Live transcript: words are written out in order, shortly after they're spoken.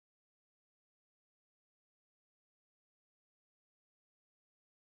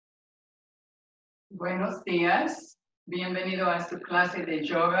Buenos días, bienvenido a su clase de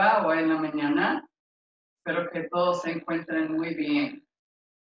yoga hoy en la mañana. Espero que todos se encuentren muy bien.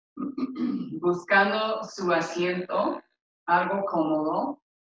 Buscando su asiento, algo cómodo.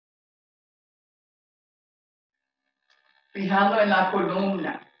 Fijando en la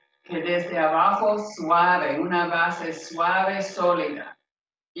columna, que desde abajo suave, una base suave, sólida.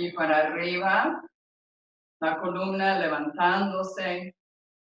 Y para arriba, la columna levantándose.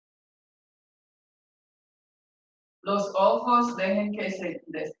 Los ojos dejen que se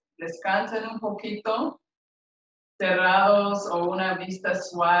descansen un poquito, cerrados o una vista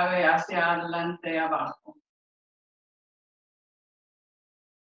suave hacia adelante, abajo.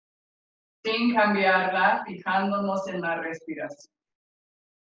 Sin cambiarla, fijándonos en la respiración.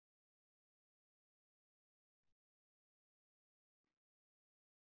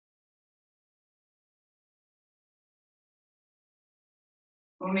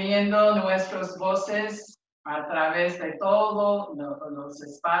 Uniendo nuestras voces a través de todos los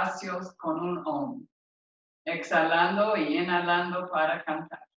espacios con un om. Exhalando y inhalando para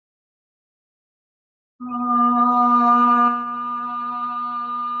cantar.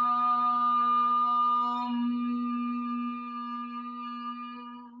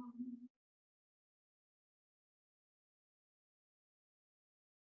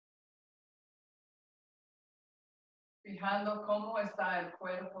 Fijando cómo está el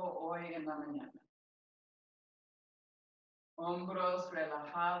cuerpo hoy en la mañana. Hombros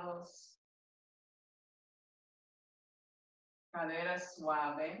relajados. Cadera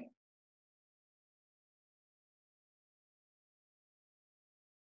suave.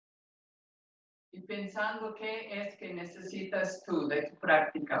 Y pensando qué es que necesitas tú de tu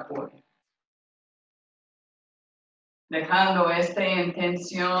práctica hoy. Dejando esta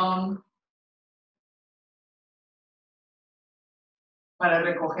intención para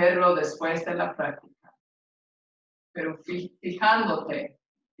recogerlo después de la práctica. Pero fijándote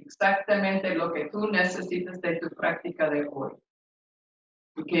exactamente lo que tú necesitas de tu práctica de hoy.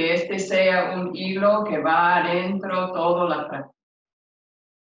 Y que este sea un hilo que va adentro toda la práctica.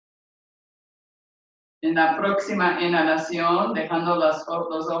 En la próxima inhalación, dejando los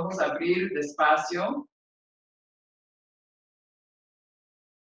ojos abrir despacio.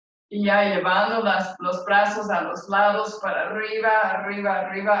 Y ya llevando los brazos a los lados para arriba, arriba,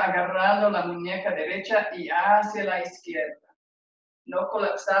 arriba, agarrando la muñeca derecha y hacia la izquierda. No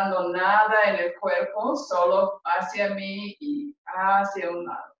colapsando nada en el cuerpo, solo hacia mí y hacia un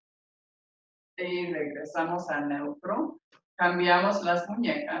lado. Y regresamos al neutro. Cambiamos las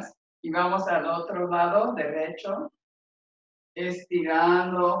muñecas y vamos al otro lado derecho.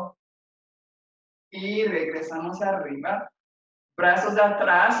 Estirando y regresamos arriba. Brazos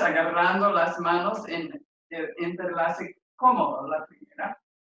atrás, agarrando las manos en el entrelace cómodo, la primera.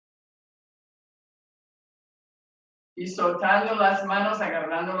 Y soltando las manos,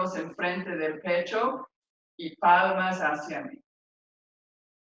 agarrándolos enfrente del pecho y palmas hacia mí.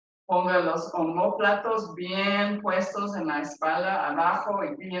 Ponga los omóplatos bien puestos en la espalda, abajo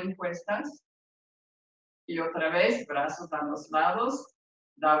y bien puestas. Y otra vez, brazos a los lados.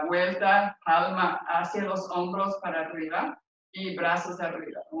 Da vuelta, palma hacia los hombros para arriba. Y brazos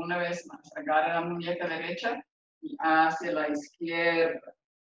arriba. Una vez más, agarra la muñeca derecha y hacia la izquierda.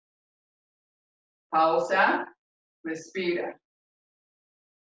 Pausa, respira.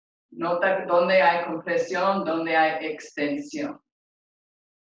 Nota dónde hay compresión, dónde hay extensión.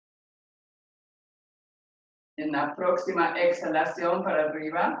 En la próxima exhalación para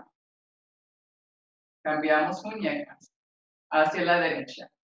arriba, cambiamos muñecas hacia la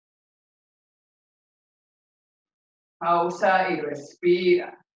derecha. Pausa y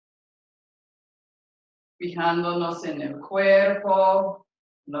respira. Fijándonos en el cuerpo,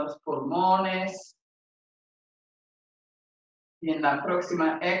 los pulmones. Y en la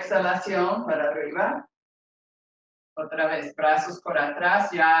próxima exhalación para arriba, otra vez brazos por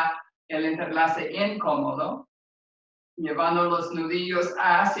atrás, ya el entrelace incómodo, llevando los nudillos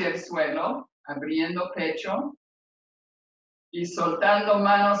hacia el suelo, abriendo pecho y soltando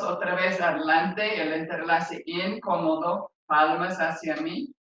manos otra vez adelante, el entrelace incómodo, palmas hacia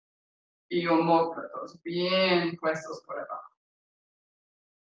mí y omóplatos bien puestos por abajo.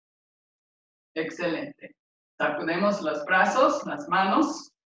 Excelente. Sacudemos los brazos, las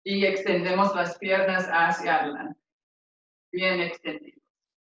manos y extendemos las piernas hacia adelante. Bien extendidos.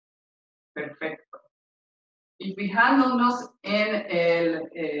 Perfecto. Y fijándonos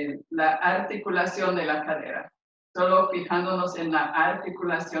en la articulación de la cadera. Solo fijándonos en la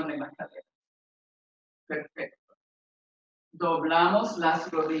articulación de la cadera. Perfecto. Doblamos las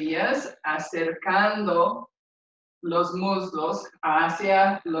rodillas acercando los muslos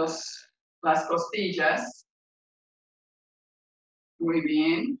hacia los las costillas. Muy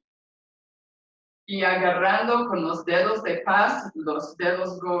bien. Y agarrando con los dedos de paz, los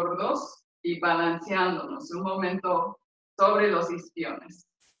dedos gordos y balanceándonos un momento sobre los isquiones.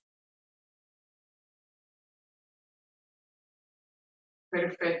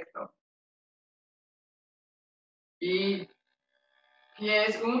 Perfecto. Y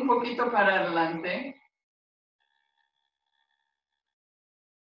pies un poquito para adelante.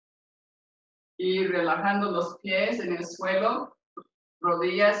 Y relajando los pies en el suelo,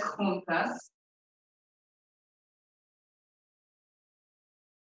 rodillas juntas.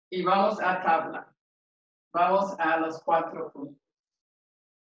 Y vamos a tabla. Vamos a los 4 puntos.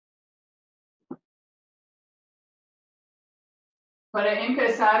 Para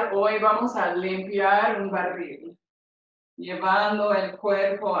empezar, hoy vamos a limpiar un barril, llevando el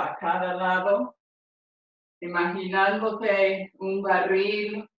cuerpo a cada lado, imaginándote un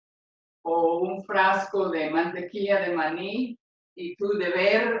barril o un frasco de mantequilla de maní, y tu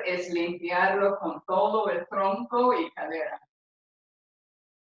deber es limpiarlo con todo el tronco y cadera.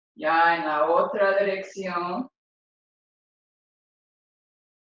 Ya en la otra dirección,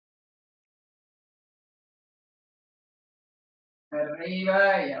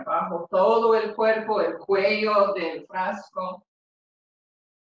 arriba y abajo, todo el cuerpo, el cuello del frasco.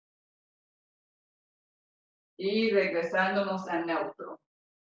 Y regresándonos a neutro.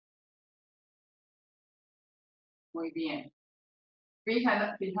 Muy bien.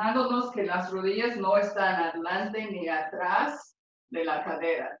 Fijándonos que las rodillas no están adelante ni atrás de la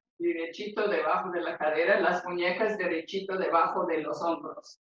cadera. Derechito debajo de la cadera, las muñecas derechito debajo de los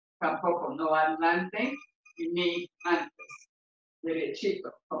hombros. Tampoco, no adelante ni antes.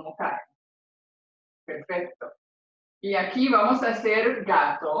 Derechito, como cae. Perfecto. Y aquí vamos a hacer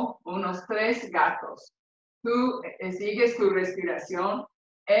gato, unos 3 gatos. Tú sigues tu respiración,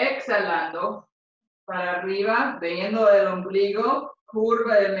 exhalando para arriba, viendo el ombligo,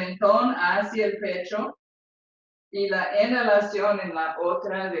 curva el mentón hacia el pecho y la inhalación en la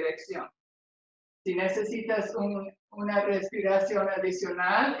otra dirección. Si necesitas una respiración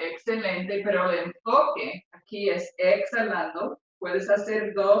adicional, excelente, pero el enfoque aquí es exhalando. Puedes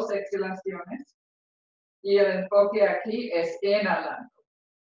hacer 2 exhalaciones y el enfoque aquí es inhalando.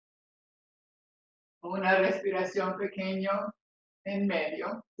 Una respiración pequeña en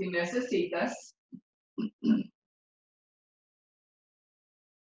medio, si necesitas.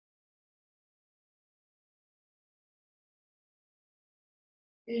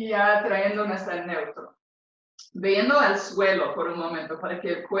 Y ya trayéndonos al neutro. Viendo al suelo por un momento para que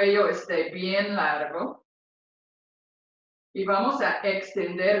el cuello esté bien largo. Y vamos a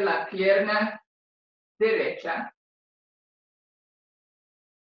extender la pierna derecha.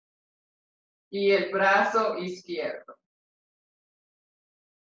 Y el brazo izquierdo.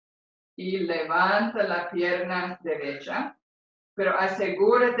 Y levanta la pierna derecha. Pero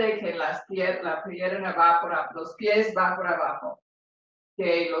asegúrate que la pierna va por abajo, los pies van por abajo.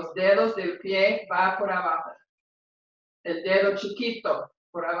 Que los dedos del pie van por abajo. El dedo chiquito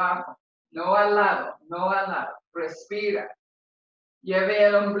por abajo. No al lado, no al lado. Respira. Lleve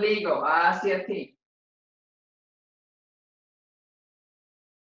el ombligo hacia ti.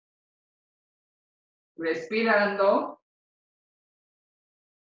 Respirando.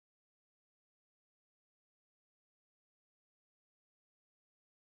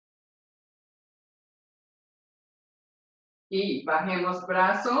 Y bajemos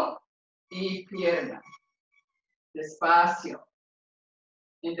brazo y pierna. Despacio.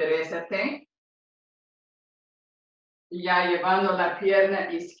 Enderezate. Y ya llevando la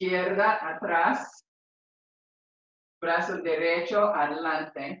pierna izquierda atrás. Brazo derecho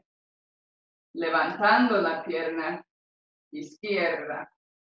adelante. Levantando la pierna izquierda.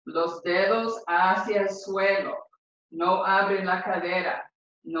 Los dedos hacia el suelo. No abren la cadera.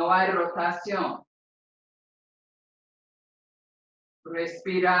 No hay rotación.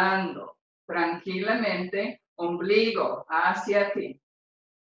 Respirando tranquilamente, ombligo hacia ti.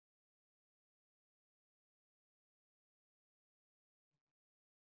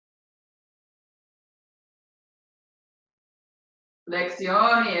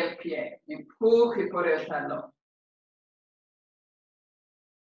 Flexione el pie, empuje por el talón.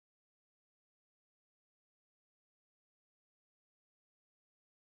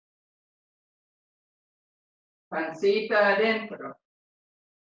 Pancita adentro.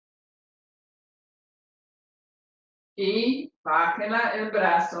 Y bájela el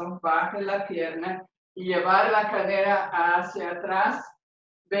brazo, baje la pierna y llevar la cadera hacia atrás,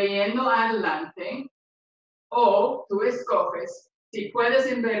 viendo adelante. O tú escoges, si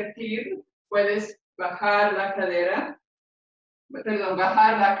puedes invertir, puedes bajar la cadera, perdón,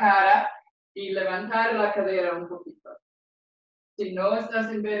 bajar la cara y levantar la cadera un poquito. Si no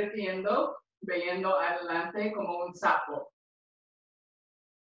estás invirtiendo, viendo adelante como un sapo.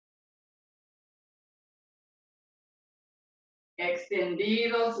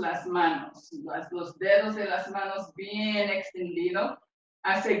 Extendidos las manos, los dedos de las manos bien extendidos.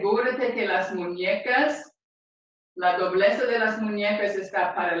 Asegúrate que las muñecas, la doblez de las muñecas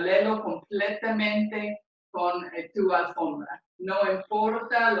está paralelo completamente con tu alfombra. No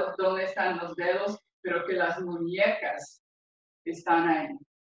importa dónde están los dedos, pero que las muñecas están ahí.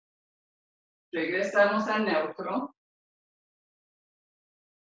 Regresamos a neutro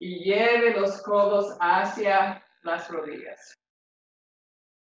y lleve los codos hacia las rodillas.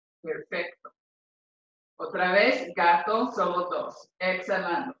 Perfecto. Otra vez, gato, solo 2.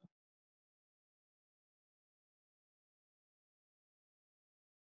 Exhalando.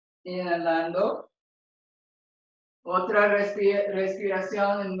 Inhalando. Otra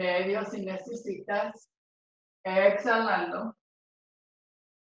respiración en medio si necesitas. Exhalando.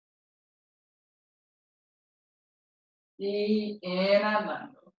 Y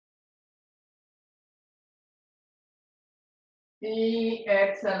inhalando. Y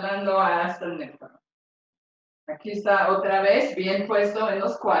exhalando hasta el neutro. Aquí está otra vez, bien puesto en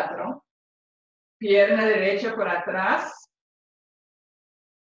los 4. Pierna derecha por atrás.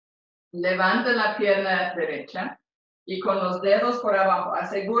 Levanta la pierna derecha y con los dedos por abajo.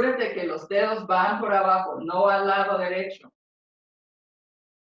 Asegúrate que los dedos van por abajo, no al lado derecho.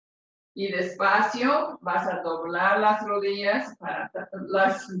 Y despacio vas a doblar las rodillas,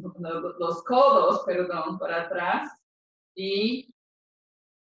 los codos, perdón, para atrás y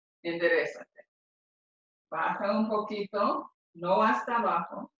enderezate. Baja un poquito, no hasta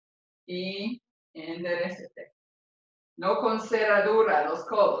abajo y enderezate. No con cerradura los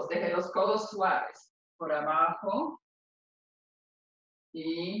codos, deje los codos suaves. Por abajo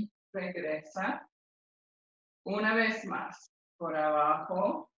y regresa. Una vez más, por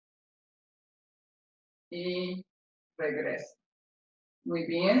abajo y regresa. Muy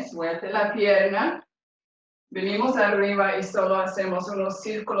bien, suelte la pierna. Venimos arriba y solo hacemos unos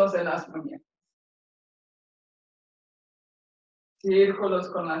círculos de las muñecas. Círculos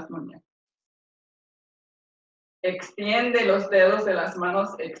con las muñecas. Extiende los dedos de las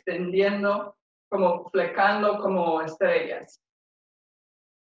manos, extendiendo, como flecando como estrellas.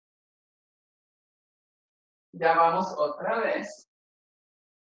 Ya vamos otra vez.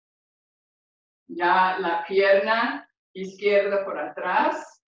 Ya la pierna izquierda por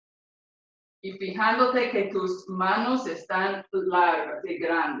atrás. Y fijándote que tus manos están largas y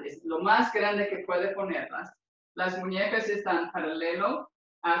grandes, lo más grande que puede ponerlas. Las muñecas están paralelo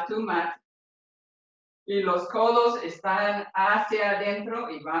a tu mat. Y los codos están hacia adentro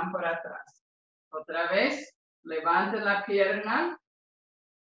y van por atrás. Otra vez, levanta la pierna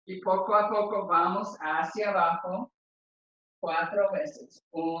y poco a poco vamos hacia abajo 4 veces.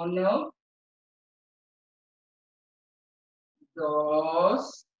 1,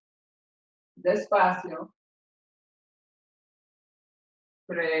 2, despacio.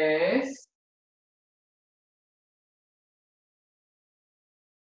 3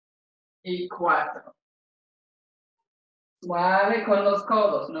 y 4. Suave con los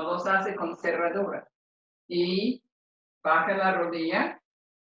codos, no los hace con cerradura. Y baja la rodilla.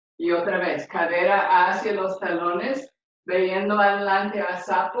 Y otra vez, cadera hacia los talones, viendo adelante a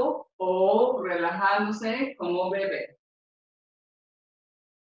sapo o relajándose como bebé.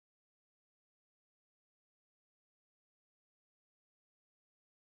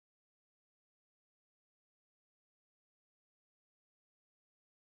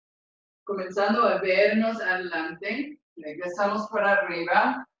 Comenzando a vernos adelante, regresamos por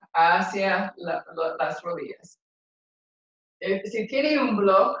arriba hacia las rodillas. Si tiene un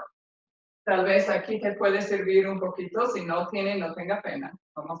blog, tal vez aquí te puede servir un poquito. Si no tiene, no tenga pena.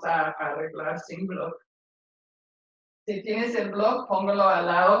 Vamos a arreglar sin blog. Si tienes el blog, póngalo al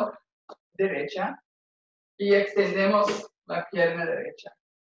lado derecha y extendemos la pierna derecha.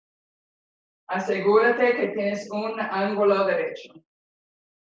 Asegúrate que tienes un ángulo derecho.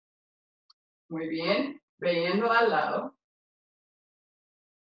 Muy bien, viendo al lado.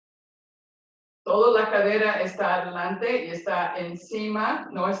 Toda la cadera está adelante y está encima,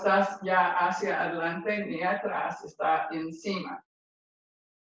 no estás ya hacia adelante ni atrás, está encima.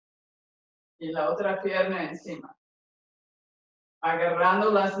 Y la otra pierna encima. Agarrando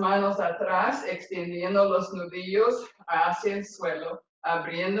las manos atrás, extendiendo los nudillos hacia el suelo,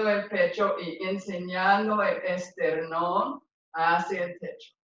 abriendo el pecho y enseñando el esternón hacia el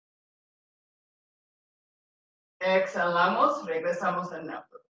techo. Exhalamos, regresamos al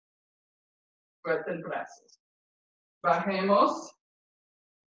neutro. Suelten brazos. Bajemos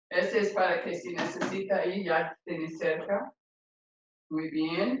Ese es para que si necesita ahí ya tiene cerca. Muy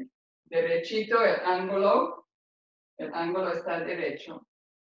bien. Derechito el ángulo. El ángulo está derecho.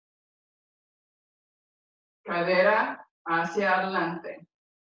 Cadera hacia adelante.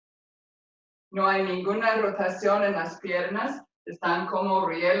 No hay ninguna rotación en las piernas. Están como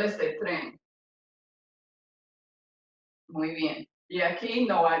rieles de tren. Muy bien. Y aquí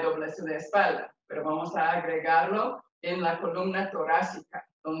no hay doblez de espalda, pero vamos a agregarlo en la columna torácica,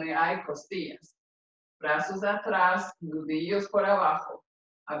 donde hay costillas. Brazos atrás, nudillos por abajo,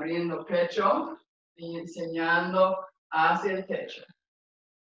 abriendo pecho y enseñando hacia el techo.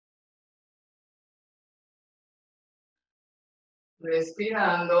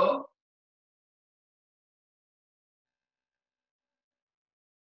 Respirando.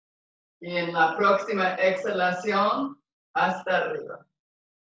 Y en la próxima exhalación, hasta arriba.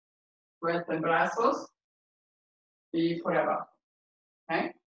 Suelten brazos y por abajo.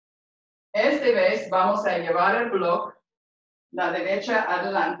 ¿Okay? Esta vez vamos a llevar el bloque, la derecha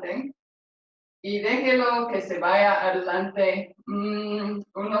adelante, y déjelo que se vaya adelante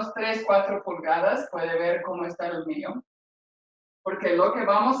unos 3-4 pulgadas. Puede ver cómo está el mío. Porque lo que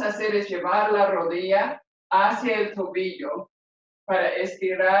vamos a hacer es llevar la rodilla hacia el tobillo para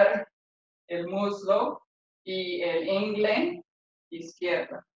estirar el muslo y el ingle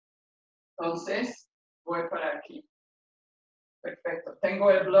izquierda. Entonces, voy para aquí. Perfecto.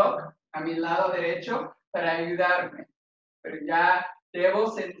 Tengo el bloque a mi lado derecho para ayudarme, pero ya debo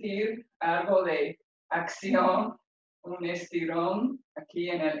sentir algo de acción, un estirón aquí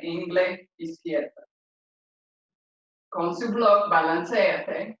en el ingle izquierdo. Con su bloque,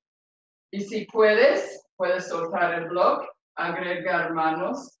 balanceate. Y si puedes soltar el bloque, agregar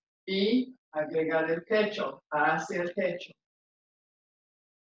manos y agregar el pecho hacia el techo.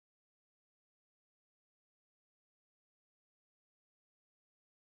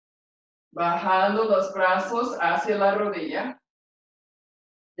 Bajando los brazos hacia la rodilla.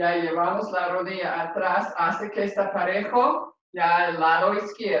 Ya llevamos la rodilla atrás, hace que está parejo, ya al lado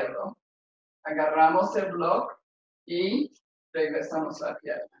izquierdo. Agarramos el bloque y regresamos la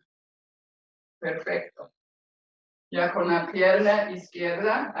pierna. Perfecto. Ya con la pierna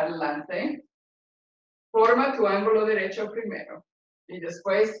izquierda adelante, forma tu ángulo derecho primero y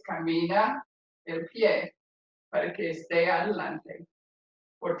después camina el pie para que esté adelante.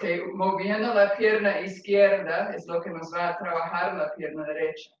 Porque moviendo la pierna izquierda es lo que nos va a trabajar la pierna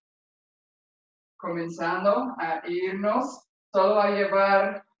derecha. Comenzando a irnos solo a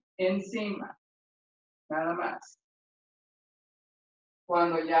llevar encima, nada más.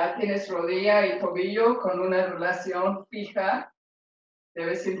 Cuando ya tienes rodilla y tobillo con una relación fija,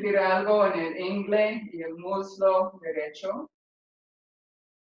 debes sentir algo en el ingle y el muslo derecho.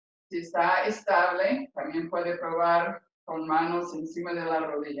 Si está estable, también puede probar con manos encima de la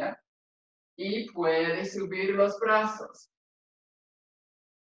rodilla y puede subir los brazos.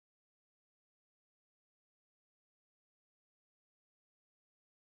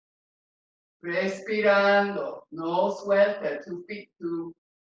 Respirando, no suelte tu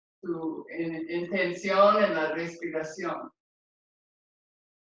intención en la respiración.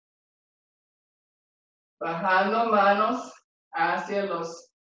 Bajando manos hacia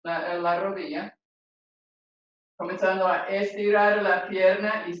la rodilla. Comenzando a estirar la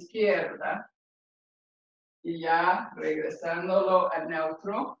pierna izquierda. Y ya regresándolo al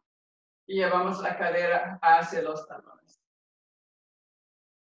neutro. Y llevamos la cadera hacia los talones.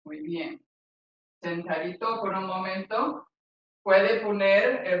 Muy bien. Sentadito por un momento. Puede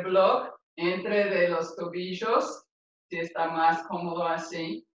poner el bloque entre de los tobillos, si está más cómodo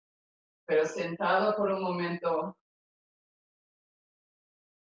así. Pero sentado por un momento.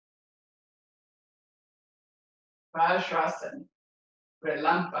 Vajrasana,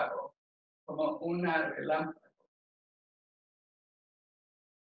 relámpago, como una relámpago.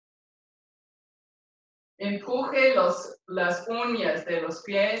 Empuje las uñas de los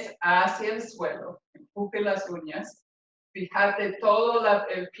pies hacia el suelo. Empuje las uñas. Fíjate todo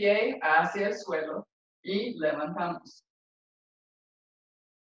el pie hacia el suelo y levantamos.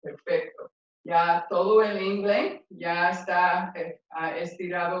 Perfecto. Ya todo el ingle ya está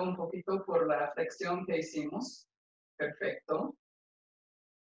estirado un poquito por la flexión que hicimos. Perfecto.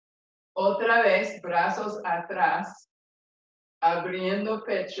 Otra vez, brazos atrás, abriendo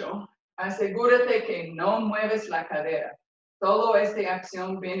pecho. Asegúrate que no mueves la cadera. Toda esta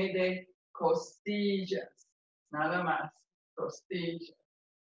acción viene de costillas. Nada más. Costillas.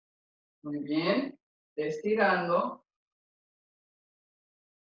 Muy bien. Estirando.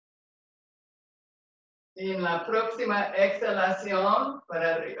 Y en la próxima exhalación,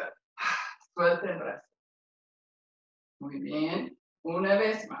 para arriba. Suelta el brazo. Muy bien. Una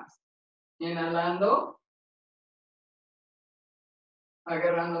vez más. Inhalando.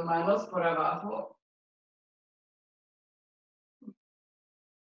 Agarrando manos por abajo.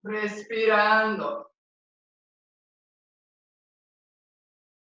 Respirando.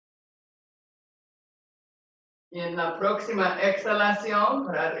 Y en la próxima exhalación,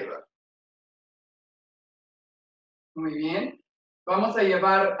 para arriba. Muy bien. Vamos a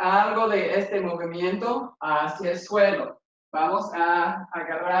llevar algo de este movimiento hacia el suelo. Vamos a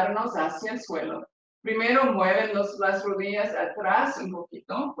agarrarnos hacia el suelo. Primero mueven las rodillas atrás un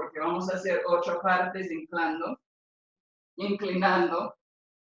poquito, porque vamos a hacer 8 partes inclinando.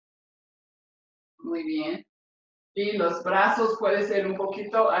 Muy bien. Y los brazos pueden ser un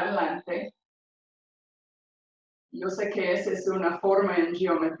poquito adelante. Yo sé que esa es una forma en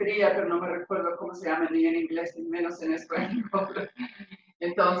geometría, pero no me recuerdo cómo se llama ni en inglés, ni menos en español.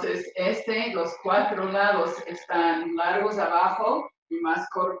 Entonces, los 4 lados están largos abajo y más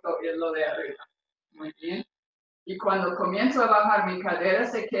corto en lo de arriba. Muy bien. Y cuando comienzo a bajar, mi cadera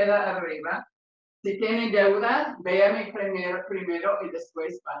se queda arriba. Si tiene deuda, véame primero y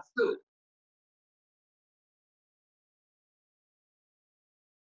después vas tú.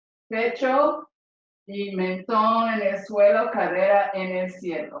 Pecho y mentón en el suelo, cadera en el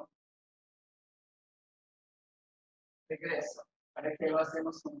cielo. Regreso, para que lo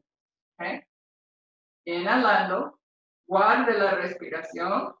hacemos juntos. ¿Okay? Inhalando, guarde la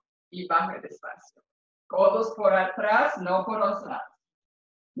respiración y baje despacio. Codos por atrás, no por los lados.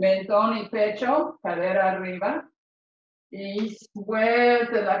 Mentón y pecho, cadera arriba. Y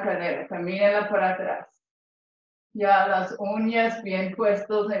suelte la cadera, camínela para atrás. Ya las uñas bien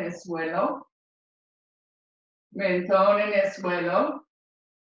puestos en el suelo. Mentón en el suelo.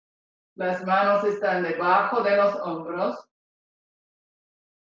 Las manos están debajo de los hombros.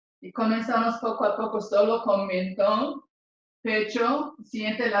 Y comenzamos poco a poco solo con mentón, pecho,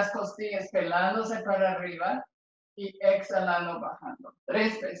 siente las costillas pelándose para arriba y exhalando, bajando.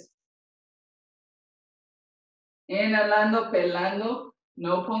 3 veces. Inhalando, pelando,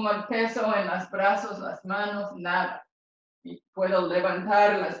 no pongo el peso en los brazos, las manos, nada. Y puedo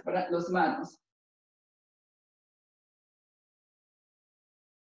levantar las manos.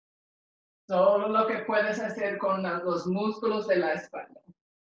 Solo lo que puedes hacer con los músculos de la espalda.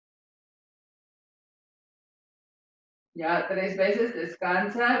 Ya 3 veces,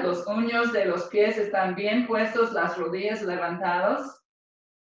 descansa. Los uños de los pies están bien puestos, las rodillas levantadas.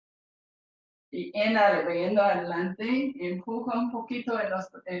 Y inhala, viendo adelante, empuja un poquito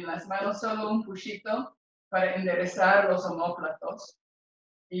en las manos, solo un pushito para enderezar los omóplatos.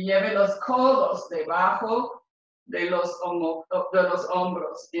 Y lleve los codos debajo de los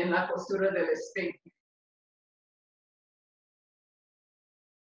hombros, en la postura del esfínter.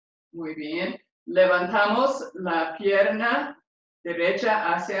 Muy bien. Levantamos la pierna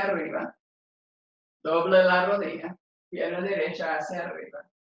derecha hacia arriba. Doble la rodilla. Pierna derecha hacia arriba.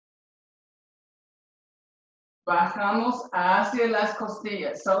 Bajamos hacia las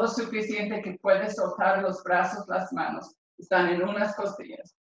costillas. Solo suficiente que puedes soltar los brazos, las manos. Están en unas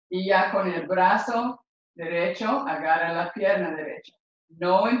costillas. Y ya con el brazo derecho, agarra la pierna derecha.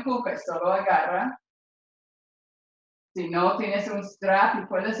 No empujes, solo agarra. Si no tienes un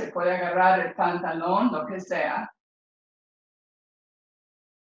strap y se puede agarrar el pantalón, lo que sea.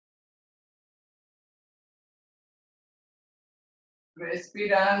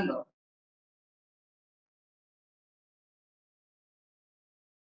 Respirando.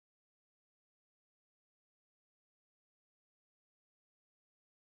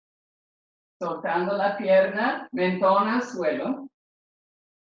 Soltando la pierna, mentón al suelo.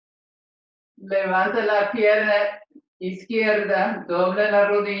 Levanta la pierna izquierda, doble la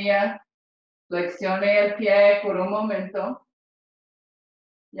rodilla, flexione el pie por un momento.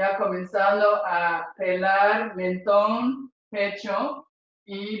 Ya comenzando a pelar mentón, pecho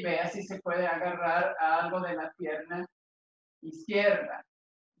y vea si se puede agarrar algo de la pierna izquierda,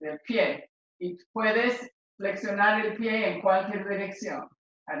 del pie. Y puedes flexionar el pie en cualquier dirección,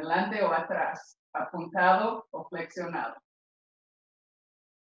 adelante o atrás, apuntado o flexionado.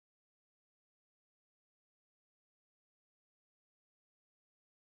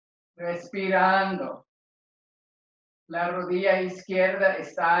 Respirando. La rodilla izquierda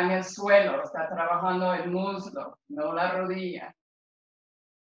está en el suelo, está trabajando el muslo, no la rodilla.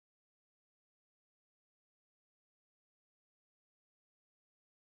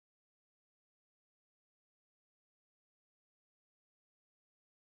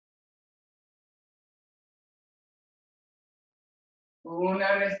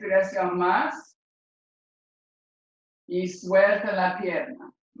 Una respiración más. Y suelta la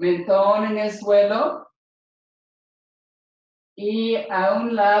pierna. Mentón en el suelo. Y a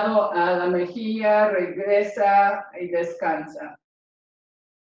un lado, a la mejilla, regresa y descansa.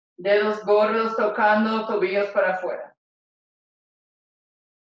 Dedos gordos tocando, tobillos para afuera.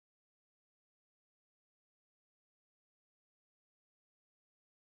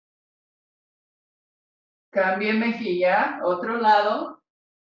 Cambie mejilla, otro lado.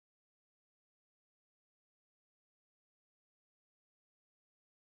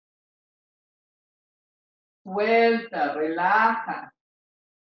 Suelta, relaja.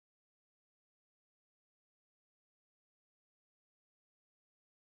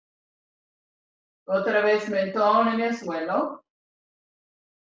 Otra vez mentón en el suelo.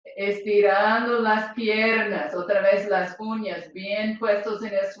 Estirando las piernas, otra vez las uñas bien puestos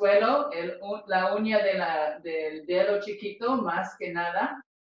en el suelo, la uña del dedo chiquito más que nada.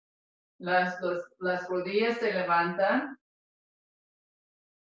 Las rodillas se levantan.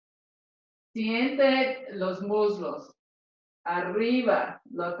 Siente los muslos. Arriba,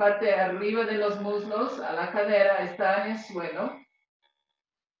 la parte de arriba de los muslos, a la cadera, está en el suelo.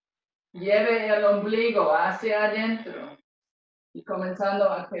 Lleve el ombligo hacia adentro. Y comenzando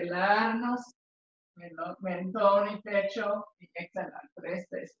a gelarnos, mentón y pecho, y exhalar 3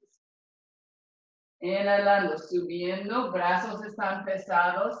 veces. Inhalando, subiendo, brazos están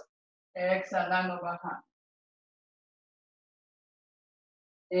pesados, exhalando, bajando.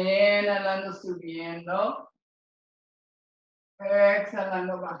 Inhalando, subiendo,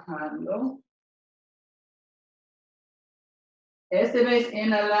 exhalando, bajando. Esta vez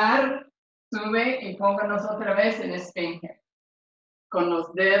inhalar, sube y pónganos otra vez en esfinge. Con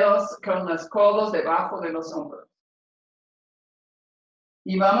los dedos, con los codos debajo de los hombros.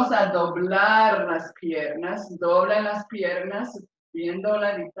 Y vamos a doblar las piernas. Doblen las piernas, bien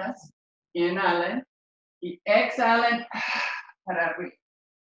dobladitas. Inhalen y exhalen para arriba.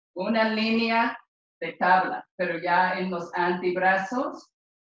 Una línea de tabla, pero ya en los antebrazos.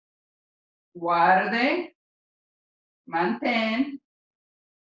 Guarde, mantén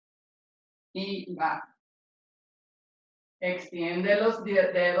y va. Extiende los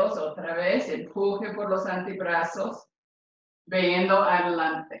dedos otra vez, empuje por los antebrazos, viendo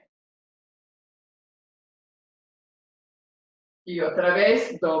adelante. Y otra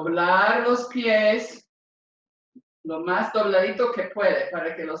vez, doblar los pies lo más dobladito que puede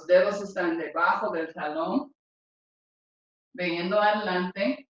para que los dedos estén debajo del talón, viendo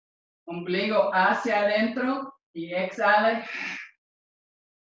adelante, ombligo hacia adentro y exhale,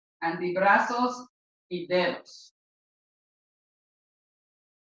 antebrazos y dedos.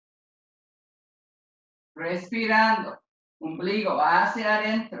 Respirando, ombligo hacia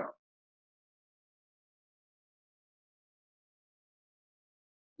adentro.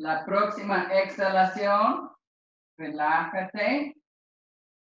 La próxima exhalación, relájate,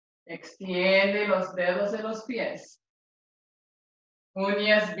 extiende los dedos de los pies.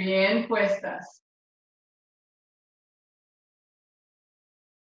 Uñas bien puestas.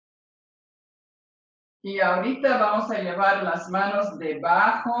 Y ahorita vamos a llevar las manos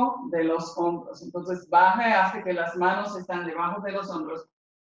debajo de los hombros. Entonces baje hasta que las manos están debajo de los hombros.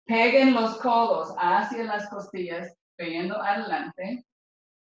 Peguen los codos hacia las costillas, pegando adelante.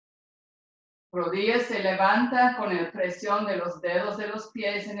 Rodillas se levanta con la presión de los dedos de los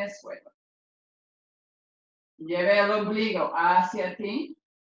pies en el suelo. Lleve el ombligo hacia ti.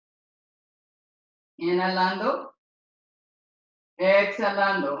 Inhalando.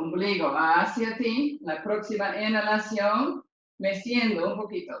 Exhalando, ombligo hacia ti. La próxima inhalación, meciendo un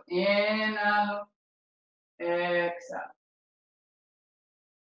poquito. Inhalo. Exhalo.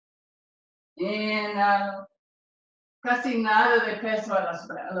 Inhalo. Casi nada de peso a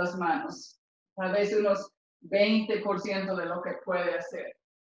las manos. Tal vez unos 20% de lo que puede hacer.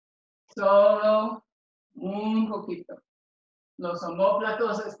 Solo un poquito. Los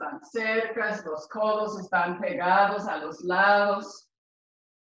omóplatos están cerca, los codos están pegados a los lados.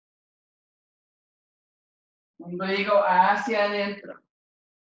 Ombligo hacia adentro.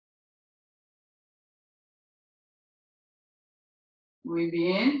 Muy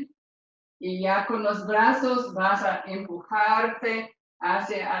bien. Y ya con los brazos vas a empujarte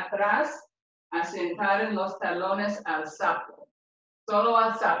hacia atrás, a sentar en los talones al sapo. Solo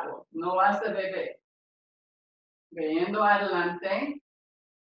al sapo, no hasta bebé. Viendo adelante.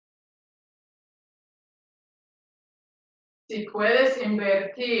 Si puedes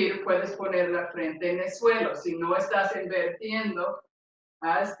invertir, puedes poner la frente en el suelo. Si no estás invirtiendo,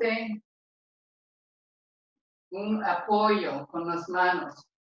 hazte un apoyo con las manos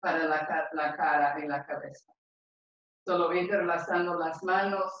para la cara y la cabeza. Solo entrelazando las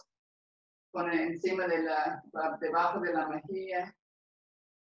manos, pone encima de debajo de la mejilla.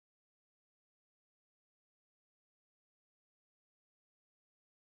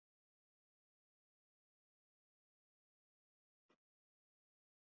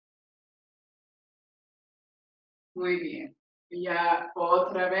 Muy bien. Y ya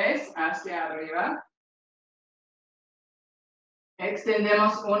otra vez hacia arriba.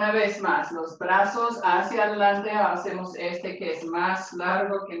 Extendemos una vez más los brazos hacia adelante. Hacemos este que es más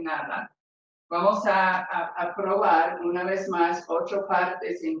largo que nada. Vamos a probar una vez más 8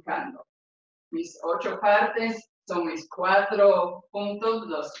 partes hincando. Mis 8 partes son mis 4 puntos,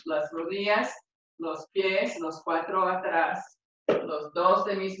 las rodillas, los pies, los 4 atrás, los 2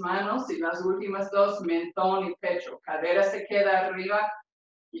 de mis manos y las últimas 2, mentón y pecho. Cadera se queda arriba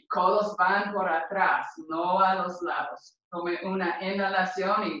y codos van por atrás, no a los lados. Tome una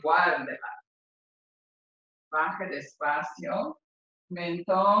inhalación y guárdela. Baje despacio.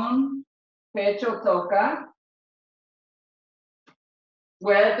 Mentón, pecho toca.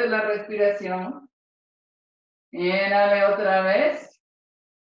 Suelte la respiración. Inhale otra vez.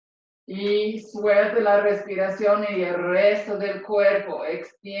 Y suelte la respiración y el resto del cuerpo.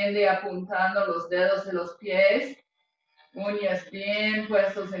 Extiende apuntando los dedos de los pies. Uñas bien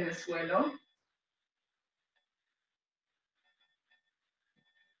puestos en el suelo.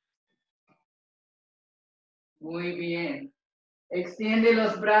 Muy bien. Extiende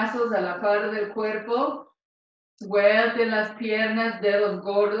los brazos a la par del cuerpo. Suelte las piernas, dedos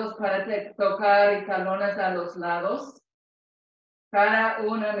gordos para tocar y talones a los lados. Para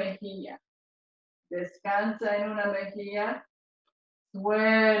una mejilla. Descansa en una mejilla.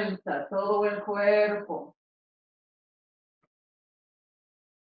 Suelta todo el cuerpo.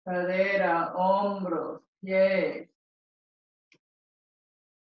 Cadera, hombros, pies.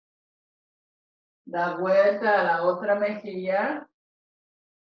 Da vuelta a la otra mejilla.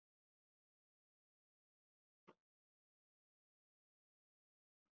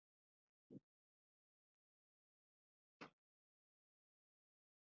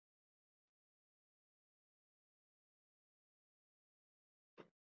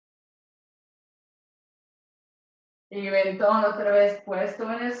 Y mentón otra vez puesto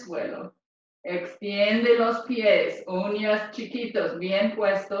en el suelo. Extiende los pies, uñas chiquitos bien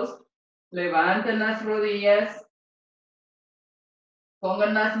puestos. Levanten las rodillas.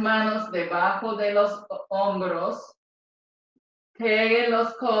 Pongan las manos debajo de los hombros. Peguen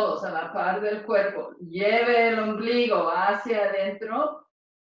los codos a la par del cuerpo. Lleve el ombligo hacia adentro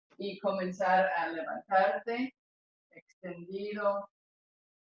y comenzar a levantarte. Extendido.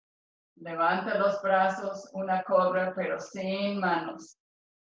 Levanta los brazos, una cobra, pero sin manos.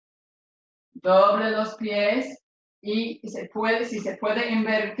 Doble los pies y si se puede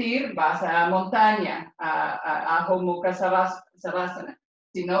invertir, vas a montaña, a Mukha Savasana.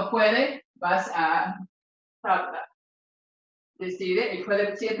 Si no puede, vas a tabla. Decide y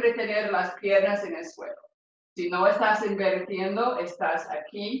puede siempre tener las piernas en el suelo. Si no estás invirtiendo, estás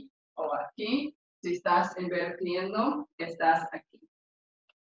aquí o aquí. Si estás invirtiendo, estás aquí.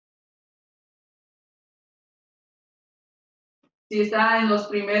 Si está en los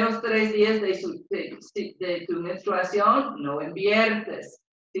primeros 3 días de tu menstruación, no inviertes.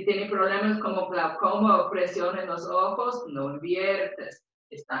 Si tiene problemas como glaucoma o presión en los ojos, no inviertes.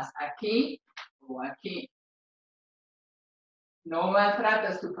 Estás aquí o aquí. No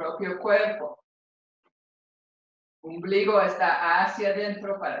maltratas tu propio cuerpo. Ombligo está hacia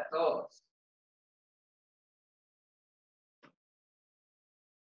adentro para todos.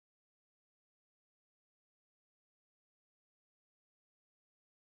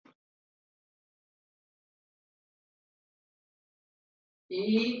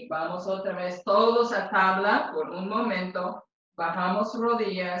 Y vamos otra vez todos a tabla por un momento. Bajamos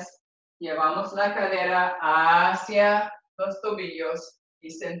rodillas, llevamos la cadera hacia los tobillos y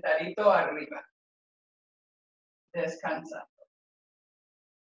sentadito arriba. Descansa.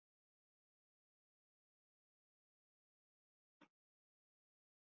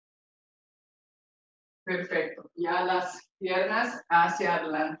 Perfecto. Ya las piernas hacia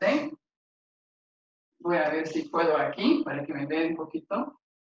adelante. Voy a ver si puedo aquí para que me vean un poquito.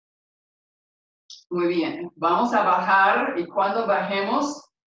 Muy bien. Vamos a bajar y cuando bajemos,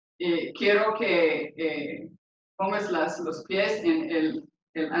 quiero que pongas los pies en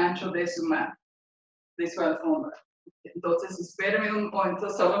el ancho de su mano, de su alfombra. Entonces, espérame un momento,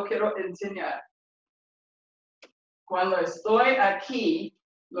 solo quiero enseñar. Cuando estoy aquí,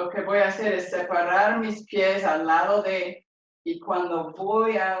 lo que voy a hacer es separar mis pies al lado y cuando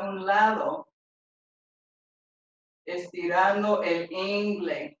voy a un lado, estirando el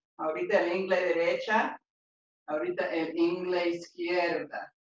ingle. Ahorita el ingle derecha, ahorita el ingle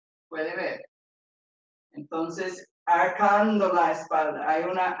izquierda. Puede ver. Entonces, arcando la espalda. Hay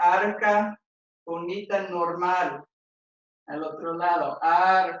una arca bonita normal. Al otro lado,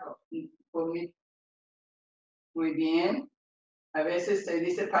 arco. Bonito. Muy bien. A veces se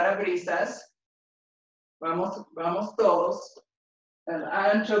dice parabrisas. Vamos todos al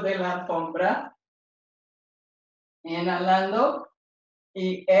ancho de la alfombra, inhalando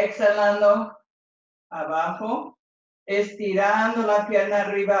y exhalando abajo, estirando la pierna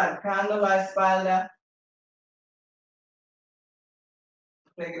arriba, arcando la espalda,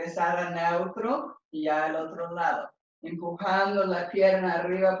 regresar a neutro y ya al otro lado, empujando la pierna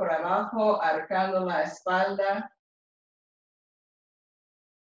arriba por abajo, arcando la espalda.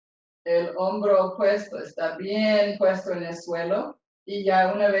 El hombro opuesto está bien puesto en el suelo y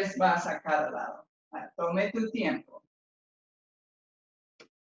ya una vez más a cada lado. Tome tu tiempo.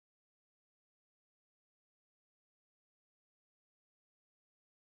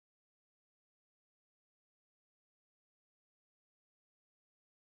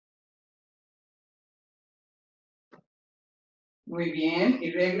 Muy bien,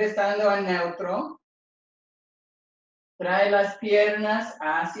 y regresando a neutro, trae las piernas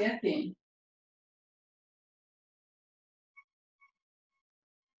hacia ti.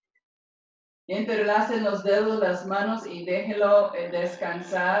 Entrelacen los dedos de las manos y déjelo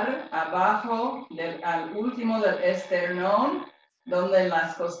descansar abajo al último del esternón, donde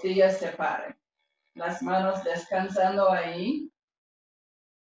las costillas se paren. Las manos descansando ahí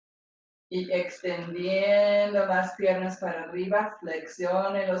y extendiendo las piernas para arriba,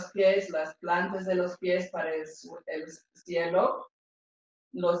 flexione los pies, las plantas de los pies para el cielo,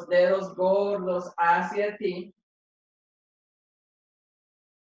 los dedos gordos hacia ti.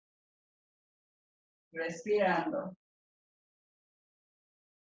 Respirando.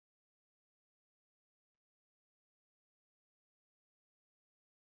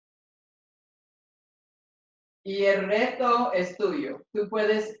 Y el reto es tuyo. Tú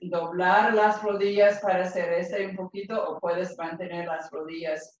puedes doblar las rodillas para hacer un poquito o puedes mantener las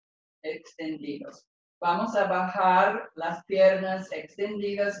rodillas extendidas. Vamos a bajar las piernas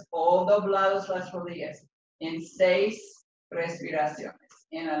extendidas o doblados las rodillas en 6 respiraciones.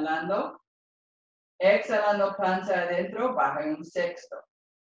 Inhalando, exhalando panza adentro, baja en un sexto.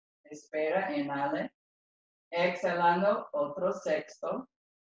 Espera, inhale. Exhalando, otro sexto.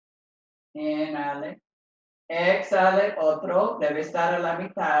 Inhale. Exhale, otro, debe estar a la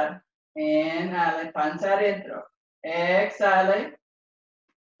mitad. Inhale, panza adentro. Exhale,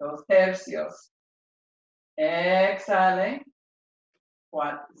 2/3. Exhale,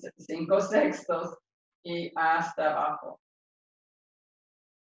 5/6 y hasta abajo.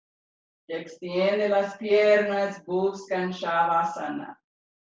 Extiende las piernas, buscan Shavasana.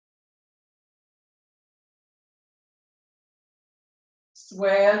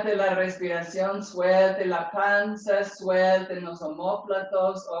 Suelte la respiración, suelte la panza, suelte los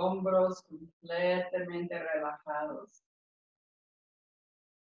omóplatos, hombros completamente relajados.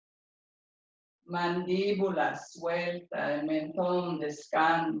 Mandíbula suelta, el mentón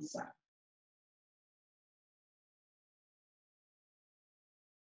descansa.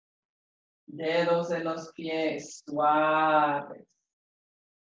 Dedos de los pies suaves.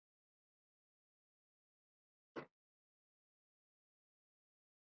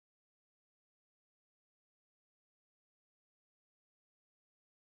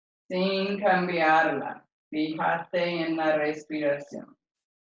 Sin cambiarla, fíjate en la respiración.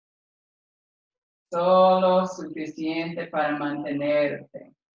 Solo suficiente para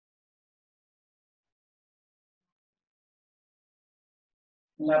mantenerte.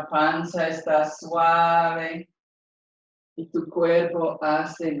 La panza está suave y tu cuerpo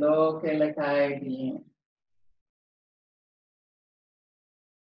hace lo que le cae bien.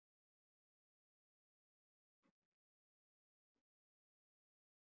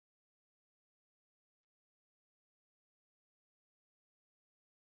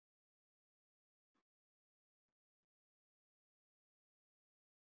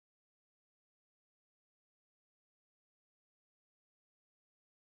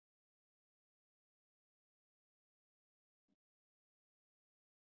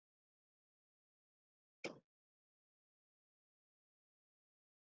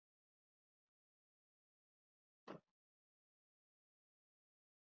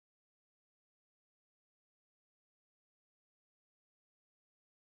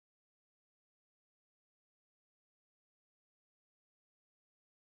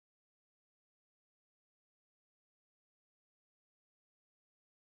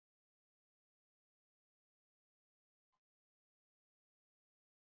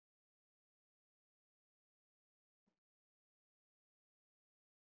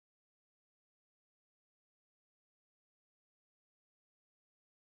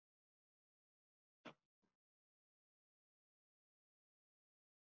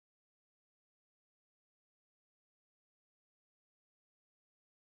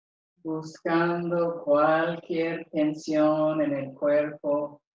 Buscando cualquier tensión en el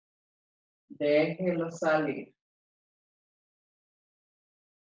cuerpo, déjelo salir.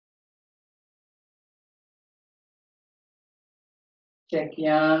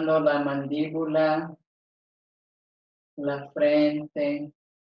 Chequeando la mandíbula, la frente,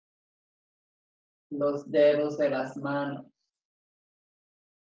 los dedos de las manos.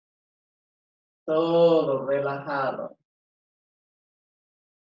 Todo relajado.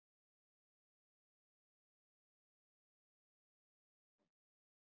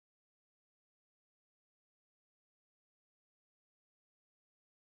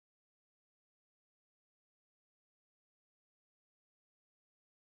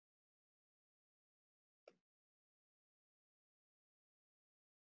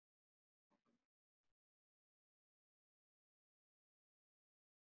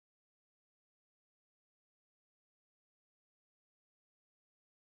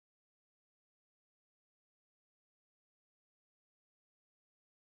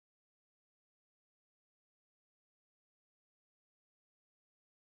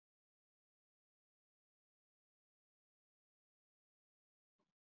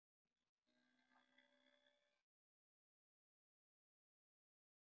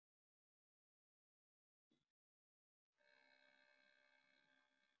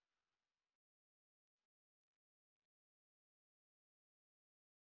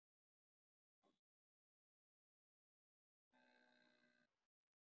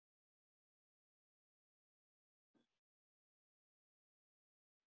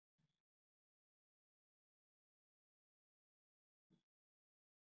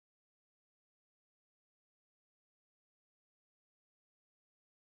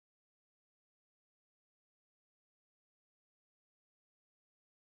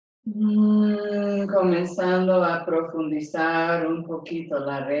 Comenzando a profundizar un poquito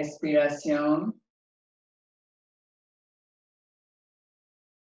la respiración.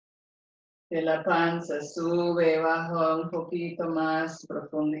 Que la panza sube, baja un poquito más,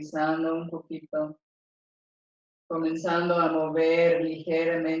 profundizando un poquito. Comenzando a mover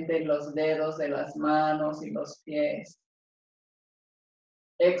ligeramente los dedos de las manos y los pies.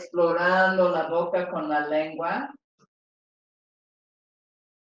 Explorando la boca con la lengua.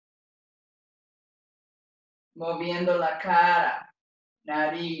 Moviendo la cara,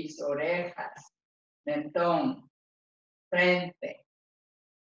 nariz, orejas, mentón, frente.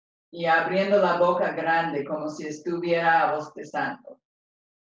 Y abriendo la boca grande como si estuviera bostezando.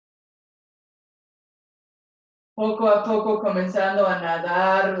 Poco a poco comenzando a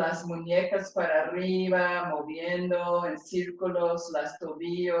nadar las muñecas para arriba, moviendo en círculos, las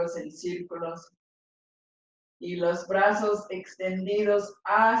tobillos en círculos. Y los brazos extendidos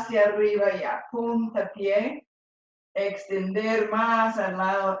hacia arriba y a puntapié. Extender más al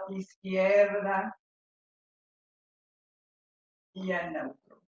lado izquierda y a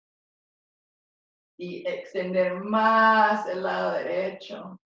neutro. Y extender más el lado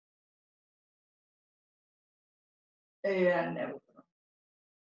derecho. Y a neutro.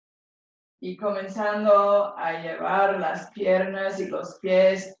 Y comenzando a llevar las piernas y los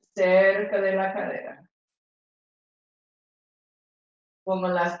pies cerca de la cadera. Como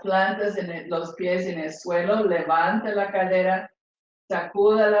las plantas en los pies en el suelo, levante la cadera,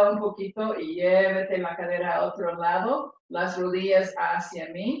 sacúdala un poquito y llévete la cadera a otro lado, las rodillas hacia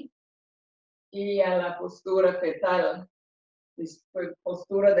mí y a la postura fetal,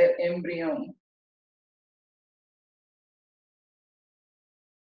 postura del embrión.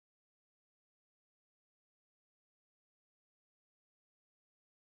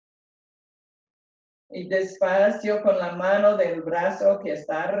 Y despacio con la mano del brazo que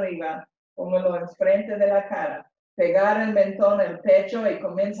está arriba, póngalo enfrente de la cara. Pegar el mentón al pecho y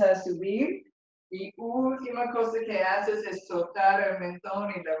comienza a subir. Y última cosa que haces es soltar el mentón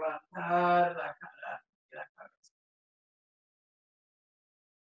y levantar la cara.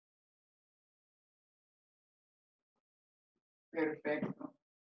 Perfecto.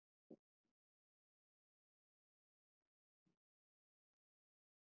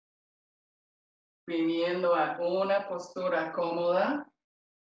 Viniendo a una postura cómoda.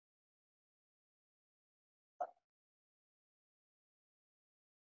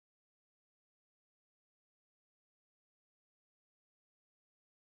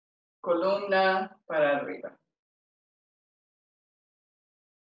 Columna para arriba.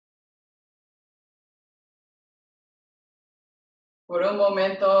 Por un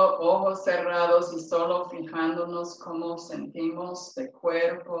momento, ojos cerrados y solo fijándonos cómo sentimos de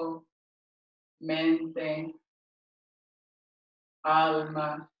cuerpo, mente,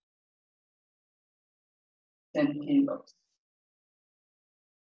 alma, sentidos.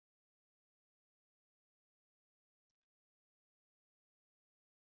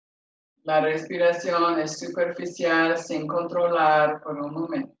 La respiración es superficial sin controlar por un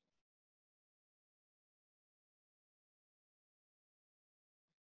momento.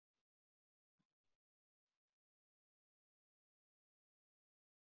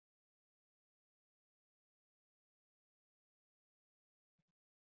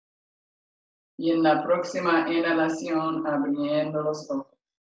 Y en la próxima inhalación, abriendo los ojos.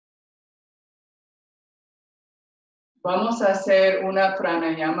 Vamos a hacer una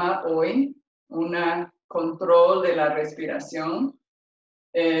pranayama hoy, un control de la respiración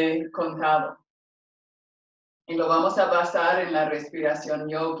contado. Y lo vamos a basar en la respiración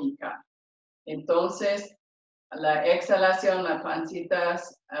yógica. Entonces, la exhalación, la pancita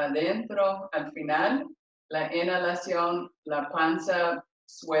adentro al final. La inhalación, la panza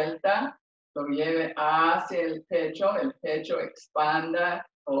suelta, lo lleve hacia el pecho expanda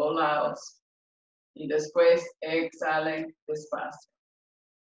todos lados. Y después exhale despacio.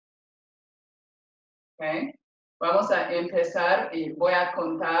 ¿Ok? Vamos a empezar y voy a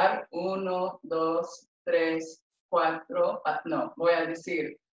contar 1, 2, 3, 4. No, voy a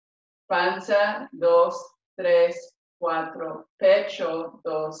decir panza 2, 3, 4, pecho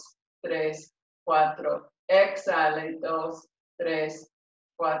 2, 3, 4, exhale 2, 3,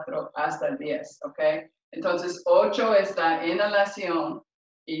 4, hasta 10, ¿ok? Entonces 8 es la inhalación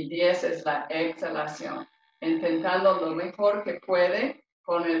y 10 es la exhalación. Intentando lo mejor que puede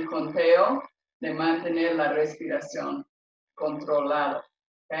con el conteo de mantener la respiración controlada,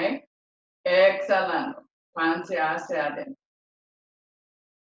 ¿ok? Exhalando, panza hacia adentro.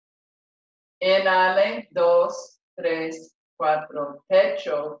 Inhale, 2, 3, 4,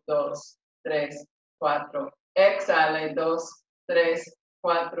 pecho, 2, 3, 4. Exhale, 2, 3,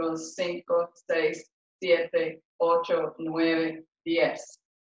 4, 5, 6, 7, 8, 9, 10.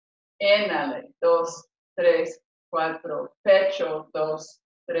 Inhale, 2, 3, 4, pecho, 2,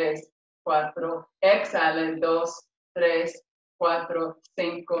 3, 4. Exhale, 2, 3, 4,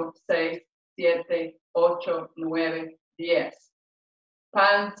 5, 6, 7, 8, 9, 10.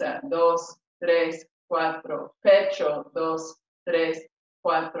 Panza, 2, 3, 4. Pecho, 2, 3,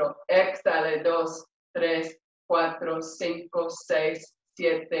 4. Exhale, 2, 3, 4, 5, 6,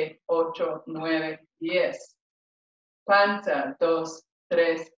 7, 8, 9, 10. Panza, 2,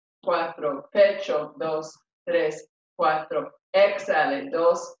 3, 4. Pecho, 2, 3, 4. Exhale,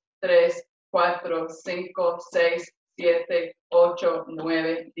 2, 3, 4, 5, 6, 7, 8,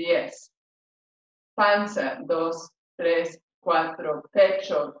 9, 10. Panza, 2, 3, 4,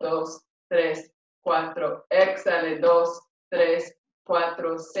 pecho, 2, 3, 4, exhale, 2, 3,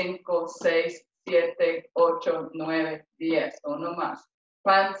 4, 5, 6, 7, 8, 9, 10, uno más.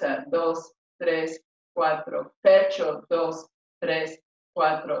 Panza, 2, 3, 4, pecho, 2, 3,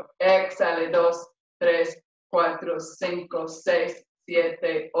 4, exhale, 2, 3, 4, 5, 6,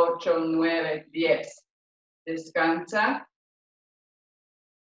 7, 8, 9, 10. Descansa.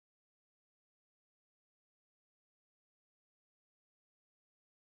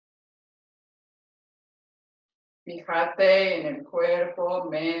 Fíjate en el cuerpo,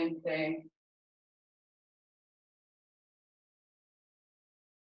 mente.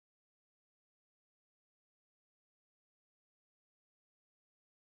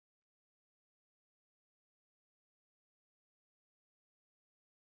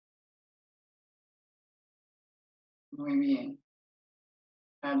 Muy bien.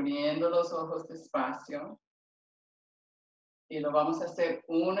 Abriendo los ojos despacio. Y lo vamos a hacer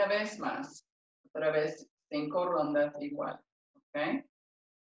una vez más. Otra vez 5 rondas igual. ¿Ok?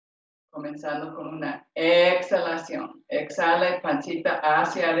 Comenzando con una exhalación. Exhala, pancita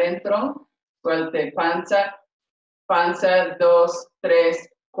hacia adentro. Suelte panza. Panza, 2, 3,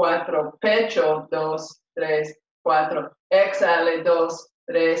 4. Pecho, 2, 3, 4. Exhale, 2,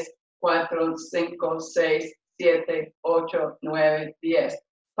 3, 4, 5, 6, 7, 8, 9, 10.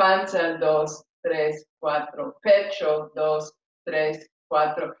 Panza, 2, 3, 4. Pecho, 2, 3,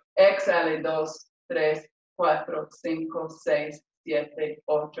 4. Exhale, 2, 3, 4, 5, 6, 7,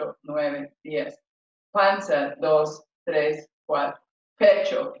 8, 9, 10. Panza, 2, 3, 4.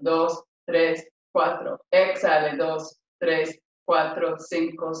 Pecho, 2, 3, 4. Exhale, 2, 3, 4,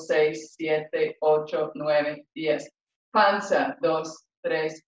 5, 6, 7, 8, 9, 10. Panza, 2,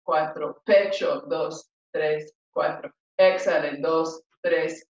 3, 4. Pecho, 2, 3, 4. Exhale, 2,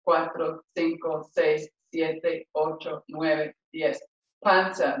 3, 4, 5, 6, 7, 8, 9, 10.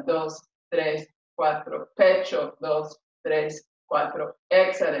 Panza, 2, 3, 4. Pecho, 2, 3, 4.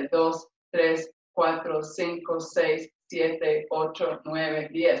 Exhale, 2, 3, 4, 5, 6, 7, 8, 9,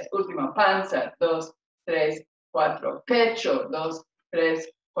 10. Última, panza, 2, 3, 4. Pecho, 2,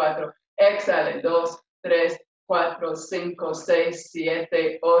 3, 4. Exhale, 2, 3, 4, 5, 6,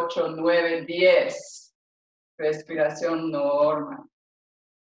 7, 8, 9, 10. Respiración normal.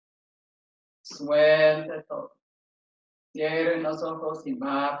 Suelta todo. Cierren los ojos y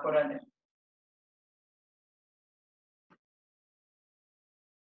va por adentro.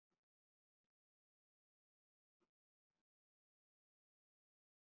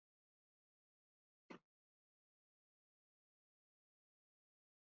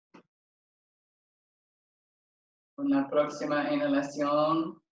 Con la próxima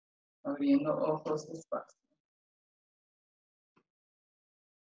inhalación, abriendo ojos despacio.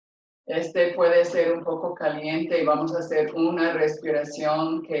 Este puede ser un poco caliente y vamos a hacer una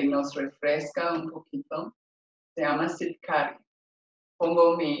respiración que nos refresca un poquito. Se llama Sitkari.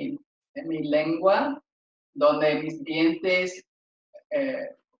 Pongo mi lengua donde mis dientes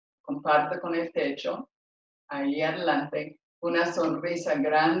comparten con el techo, ahí adelante, una sonrisa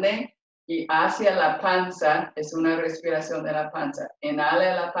grande y hacia la panza, es una respiración de la panza.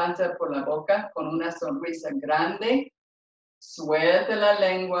 Inhala la panza por la boca con una sonrisa grande, suelta la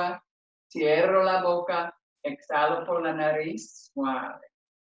lengua, cierro la boca, exhalo por la nariz, suave.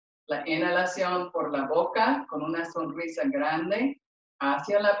 La inhalación por la boca con una sonrisa grande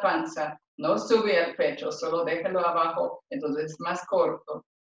hacia la panza, no sube al pecho, solo déjalo abajo, entonces es más corto.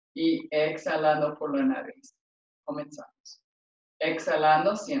 Y exhalando por la nariz. Comenzamos.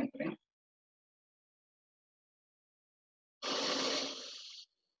 Exhalando siempre.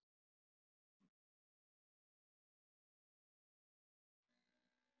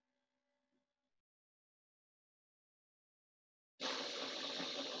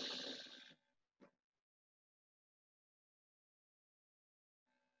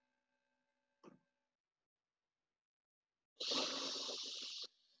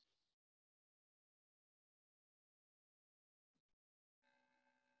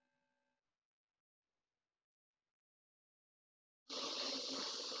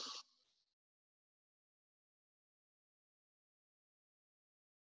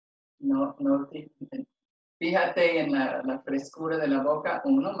 No, fíjate en la frescura de la boca,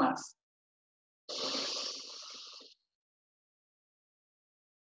 uno más.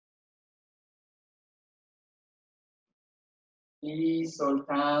 Y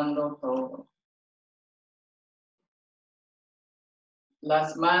soltando todo.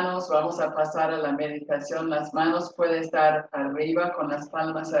 Las manos, vamos a pasar a la meditación. Las manos pueden estar arriba, con las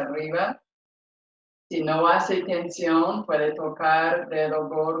palmas arriba. Si no hace tensión, puede tocar dedo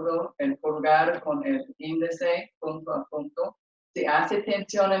gordo, el pulgar con el índice, punto a punto. Si hace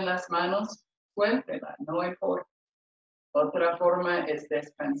tensión en las manos, suéltela, no importa. Otra forma es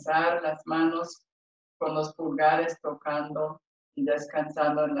descansar las manos con los pulgares tocando y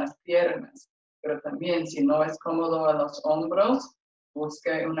descansando en las piernas. Pero también, si no es cómodo a los hombros,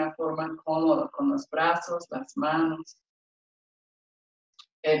 busque una forma cómoda con los brazos, las manos.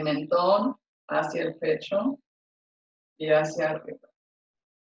 El mentón hacia el pecho y hacia arriba.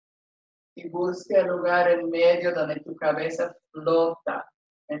 Y busque el lugar en medio donde tu cabeza flota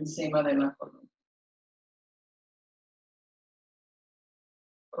encima de la columna.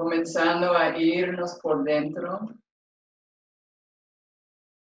 Comenzando a irnos por dentro.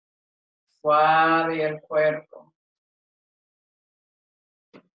 Suave el cuerpo.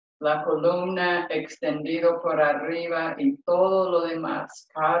 La columna extendido por arriba y todo lo demás,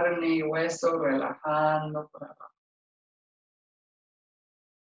 carne y hueso relajando por abajo.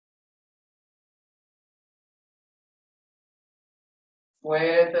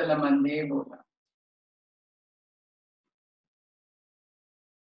 Fuerte la mandíbula.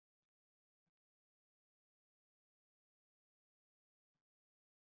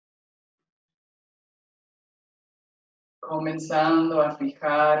 Comenzando a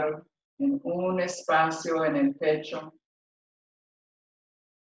fijar en un espacio en el pecho,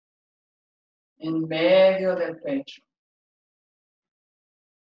 en medio del pecho.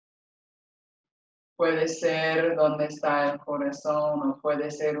 Puede ser donde está el corazón o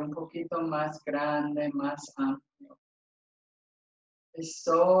puede ser un poquito más grande, más amplio. Es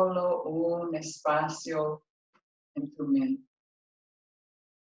solo un espacio en tu mente.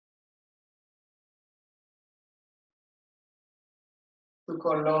 Tu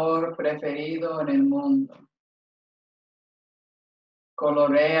color preferido en el mundo.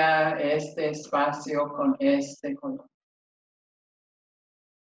 Colorea este espacio con este color,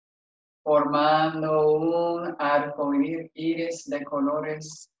 formando un arco iris de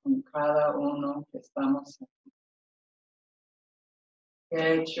colores con cada uno que estamos aquí.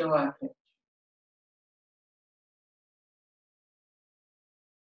 Pecho a pecho.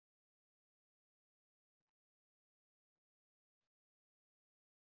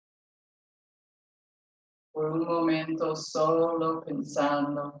 por un momento solo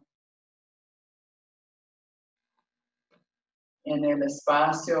pensando en el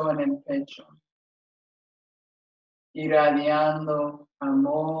espacio en el pecho, irradiando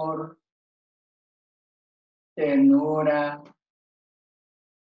amor, ternura,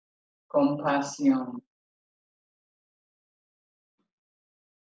 compasión,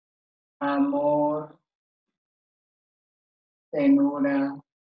 amor, ternura,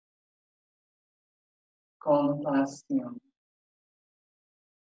 compasión.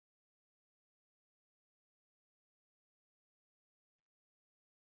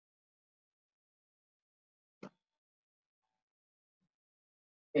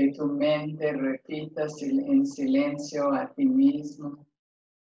 Que tu mente repita en silencio a ti mismo,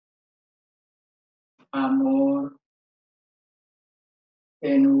 amor,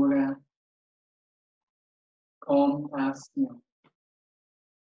 ternura, compasión.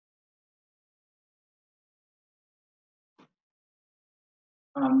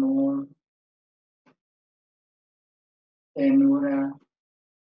 Amor, ternura,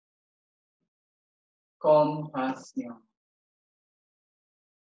 compasión.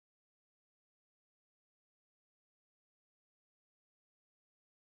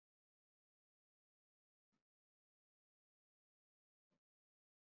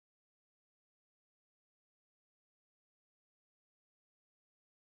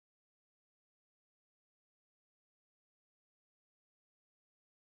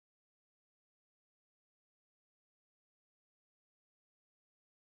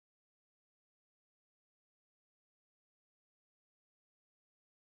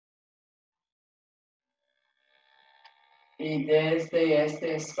 Y desde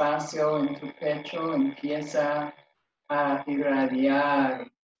este espacio en tu pecho empieza a irradiar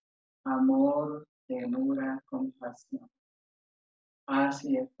amor, ternura, compasión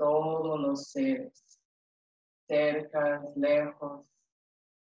hacia todos los seres, cerca, lejos,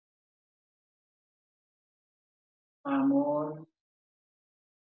 amor,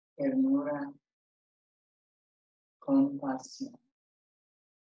 ternura, compasión.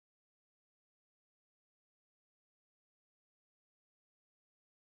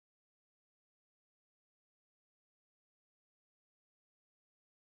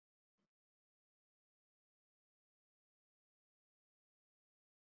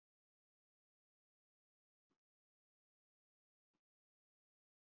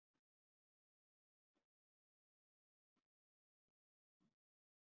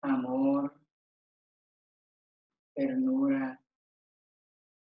 Amor, ternura,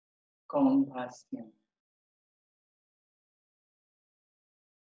 compasión.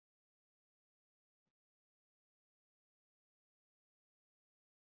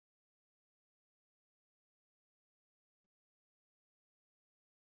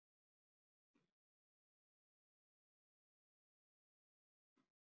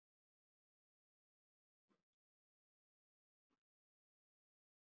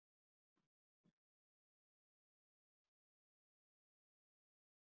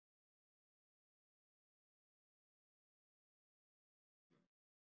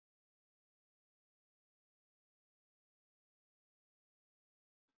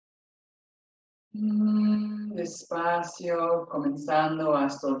 Despacio, comenzando a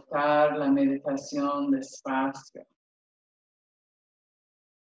soltar la meditación despacio,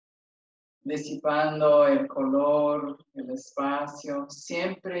 disipando el color, el espacio,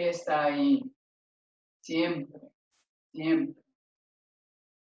 siempre está ahí, siempre, siempre.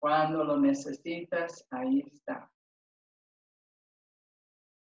 Cuando lo necesitas, ahí está.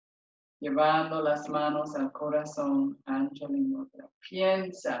 Llevando las manos al corazón, Anjali Mudra.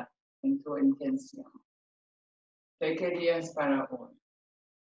 Piensa en tu intención. ¿Qué querías para hoy?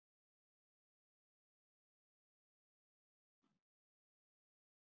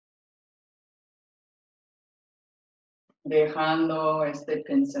 Dejando este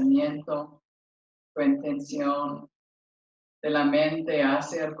pensamiento, tu intención, de la mente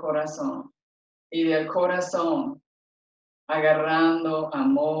hacia el corazón y del corazón agarrando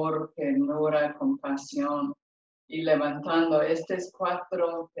amor, ternura, compasión y levantando estos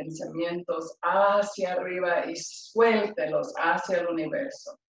 4 pensamientos hacia arriba y suéltelos hacia el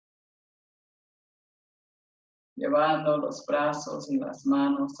universo. Llevando los brazos y las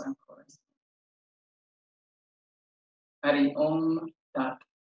manos al corazón. Hari Om Tat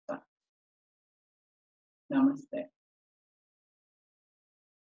Sat. Namaste.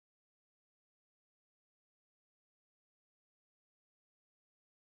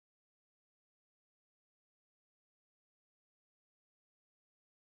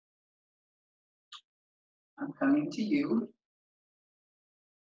 I'm coming to you.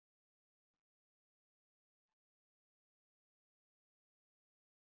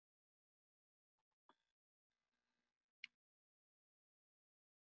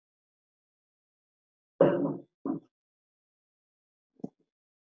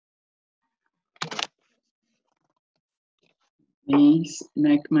 me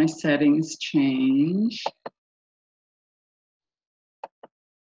make my settings change.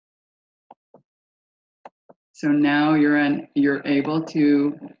 So now you're able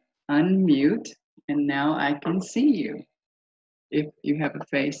to unmute, and now I can see you. If you have a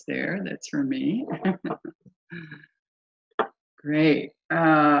face there, that's for me. Great.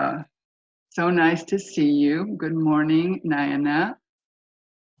 So nice to see you. Good morning, Nayana.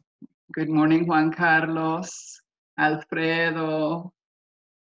 Good morning, Juan Carlos, Alfredo,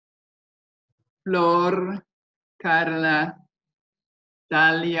 Flor, Carla,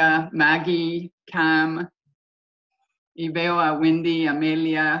 Dalia, Maggie, Cam, y veo a Wendy,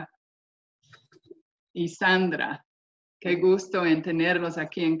 Amelia y Sandra. Qué gusto en tenerlos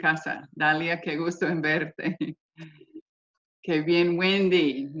aquí en casa. Dalia, qué gusto en verte. Qué bien,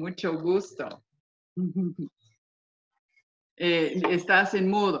 Wendy, mucho gusto. Estás en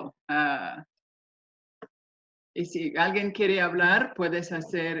mudo. Y si alguien quiere hablar, puedes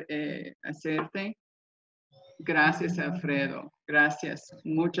hacerte. Gracias, Alfredo. Gracias.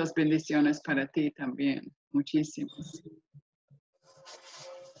 Muchas bendiciones para ti también. Muchísimas.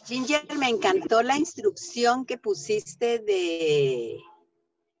 Ginger, me encantó la instrucción que pusiste de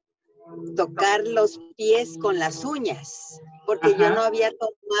tocar los pies con las uñas, porque yo no había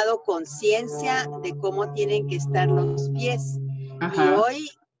tomado conciencia de cómo tienen que estar los pies. Y hoy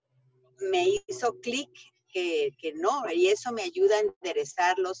me hizo clic que no, y eso me ayuda a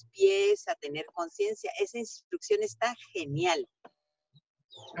enderezar los pies, a tener conciencia. Esa instrucción está genial.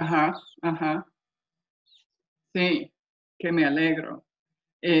 Sí, que me alegro.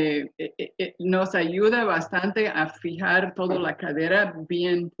 Nos ayuda bastante a fijar toda la cadera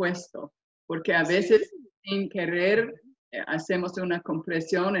bien puesto, porque a veces sin querer hacemos una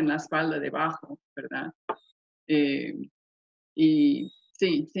compresión en la espalda debajo, ¿verdad? Y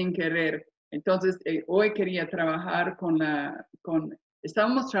sí, sin querer. Entonces, hoy quería trabajar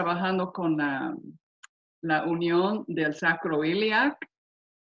estábamos trabajando con la unión del sacroiliac,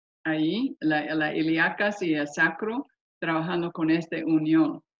 ahí, la ilíacas y el sacro, trabajando con esta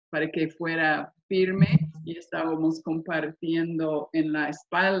unión para que fuera firme y estábamos compartiendo en la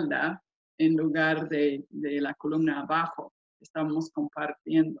espalda en lugar de la columna abajo. Estábamos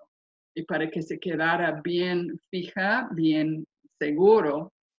compartiendo. Y para que se quedara bien fija, bien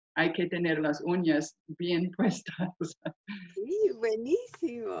seguro, hay que tener las uñas bien puestas. Sí,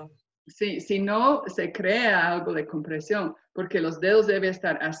 buenísimo. Sí, si no, se crea algo de compresión, porque los dedos deben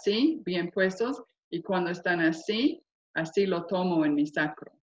estar así, bien puestos, y cuando están así, así lo tomo en mi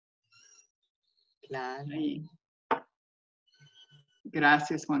sacro. Claro. Ahí.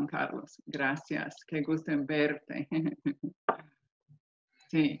 Gracias, Juan Carlos. Gracias. Qué gusto en verte.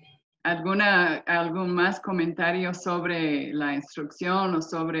 Sí. ¿Algún más comentario sobre la instrucción o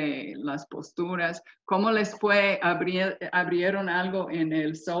sobre las posturas? ¿Cómo les fue? ¿Abrieron algo en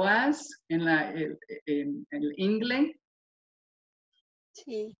el psoas, en el ingle?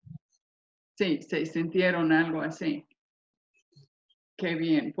 Sí. Sí, se sintieron algo así. Qué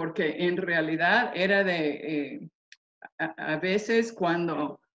bien, porque en realidad era a veces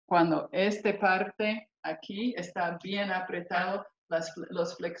cuando esta parte aquí está bien apretado,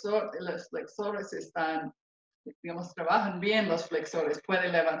 los flexores están, digamos, trabajan bien los flexores, puede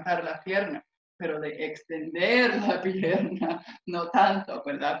levantar la pierna, pero de extender la pierna no tanto,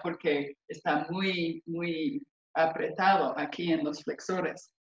 ¿verdad? Porque está muy, muy apretado aquí en los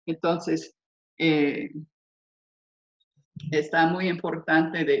flexores. Entonces, está muy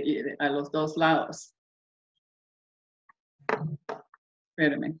importante de ir a los dos lados.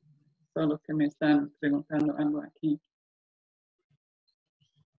 Espérenme, solo que me están preguntando algo aquí.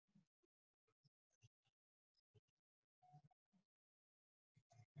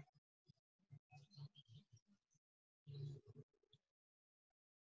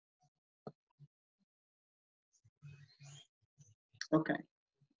 Ok.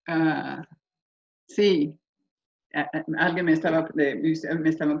 Sí, alguien me estaba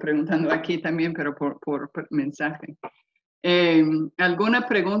preguntando aquí también, pero por mensaje. ¿Alguna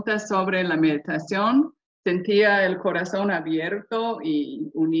pregunta sobre la meditación? ¿Sentía el corazón abierto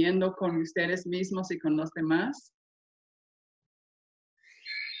y uniendo con ustedes mismos y con los demás?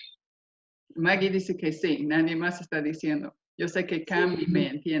 Maggie dice que sí, nadie más está diciendo. Yo sé que Cami me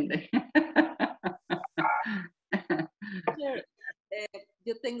entiende.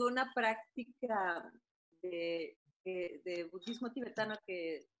 Yo tengo una práctica de budismo tibetano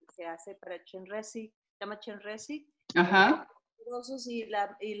que se hace para Chenrezig, se llama Chenrezig. Ajá.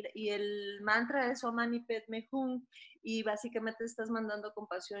 Y el mantra es Om Mani Padme Hum, y básicamente estás mandando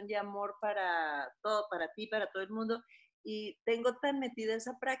compasión y amor para todo, para ti, para todo el mundo. Y tengo tan metida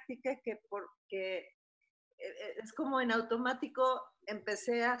esa práctica que es como en automático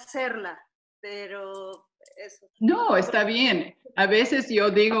empecé a hacerla, pero eso. No, está bien. A veces yo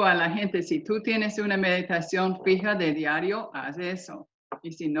digo a la gente, si tú tienes una meditación fija de diario, haz eso.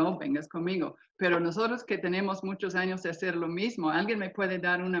 Y si no, vengas conmigo. Pero nosotros que tenemos muchos años de hacer lo mismo, alguien me puede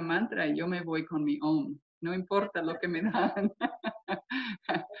dar una mantra y yo me voy con mi Om. No importa lo que me dan.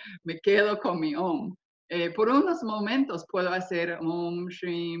 Me quedo con mi Om. Por unos momentos puedo hacer Om,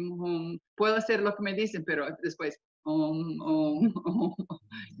 Shrim, Om. Puedo hacer lo que me dicen, pero después Om, Om, Om.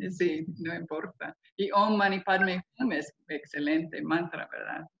 Sí, no importa. Y Om Mani Padme Hum es excelente mantra,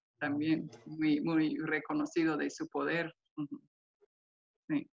 ¿verdad? También muy, muy reconocido de su poder.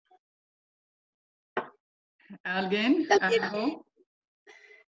 Sí. ¿Alguien? ¿Algo?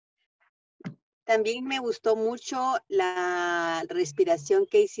 También me gustó mucho la respiración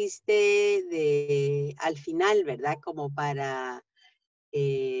que hiciste al final, ¿verdad? Como para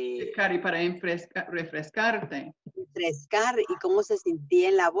Y para refrescarte. refrescar y cómo se sentía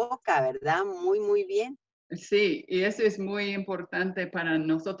en la boca, ¿verdad? Muy, muy bien. Sí, y eso es muy importante para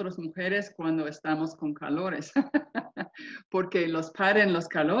nosotros mujeres cuando estamos con calores, porque los paren los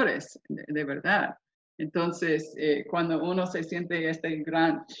calores, de verdad. Entonces, cuando uno se siente este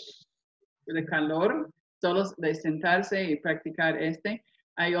gran de calor, solo de sentarse y practicar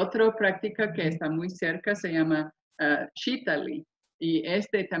hay otra práctica que está muy cerca, se llama Shitali. Y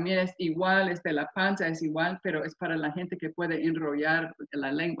también es igual, de la panza es igual, pero es para la gente que puede enrollar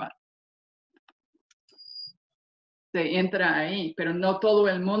la lengua. Se entra ahí, pero no todo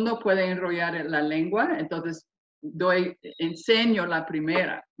el mundo puede enrollar la lengua, entonces enseño la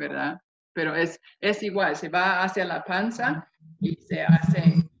primera, ¿verdad? Pero es igual, se va hacia la panza y se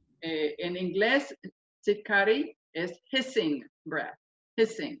hace, en inglés, Sitkari es hissing breath,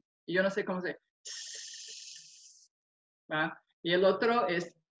 hissing. Yo no sé cómo se, ¿va? Y el otro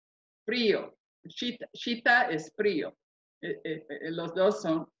es frío, shita es frío. Los dos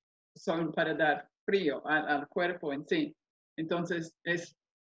son para dar frío al cuerpo en sí. Entonces es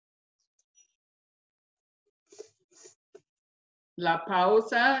la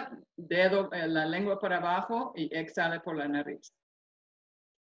pausa, dedo, la lengua para abajo y exhala por la nariz.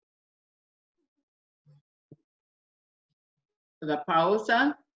 La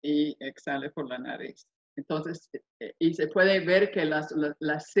pausa y exhala por la nariz. Entonces, y se puede ver que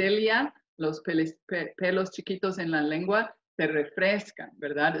la celia, los pelos chiquitos en la lengua se refrescan,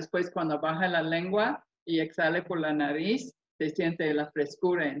 ¿verdad? Después cuando baja la lengua y exhale por la nariz, se siente la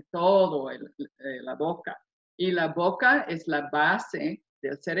frescura en todo la boca. Y la boca es la base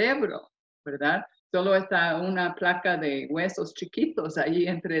del cerebro, ¿verdad? Solo está una placa de huesos chiquitos ahí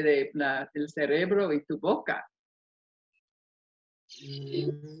entre el cerebro y tu boca.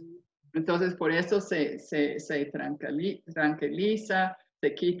 Entonces, por eso se tranquiliza,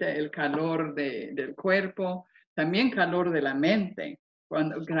 se quita el calor del cuerpo, también calor de la mente.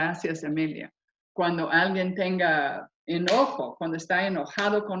 Gracias, Emilia. Cuando alguien tenga enojo, cuando está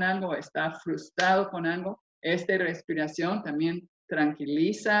enojado con algo, está frustrado con algo, esta respiración también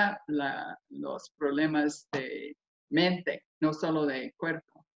tranquiliza los problemas de mente, no solo de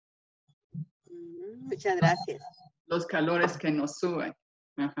cuerpo. Muchas gracias. Los calores que nos suben.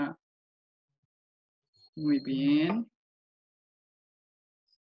 Ajá. Muy bien.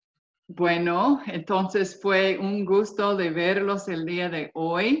 Bueno, entonces fue un gusto de verlos el día de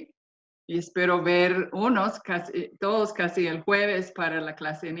hoy y espero ver todos casi el jueves para la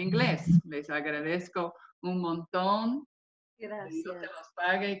clase en inglés. Les agradezco un montón. Gracias. Dios te los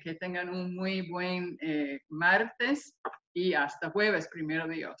pague, que tengan un muy buen martes y hasta jueves, primero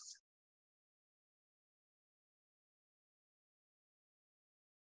Dios.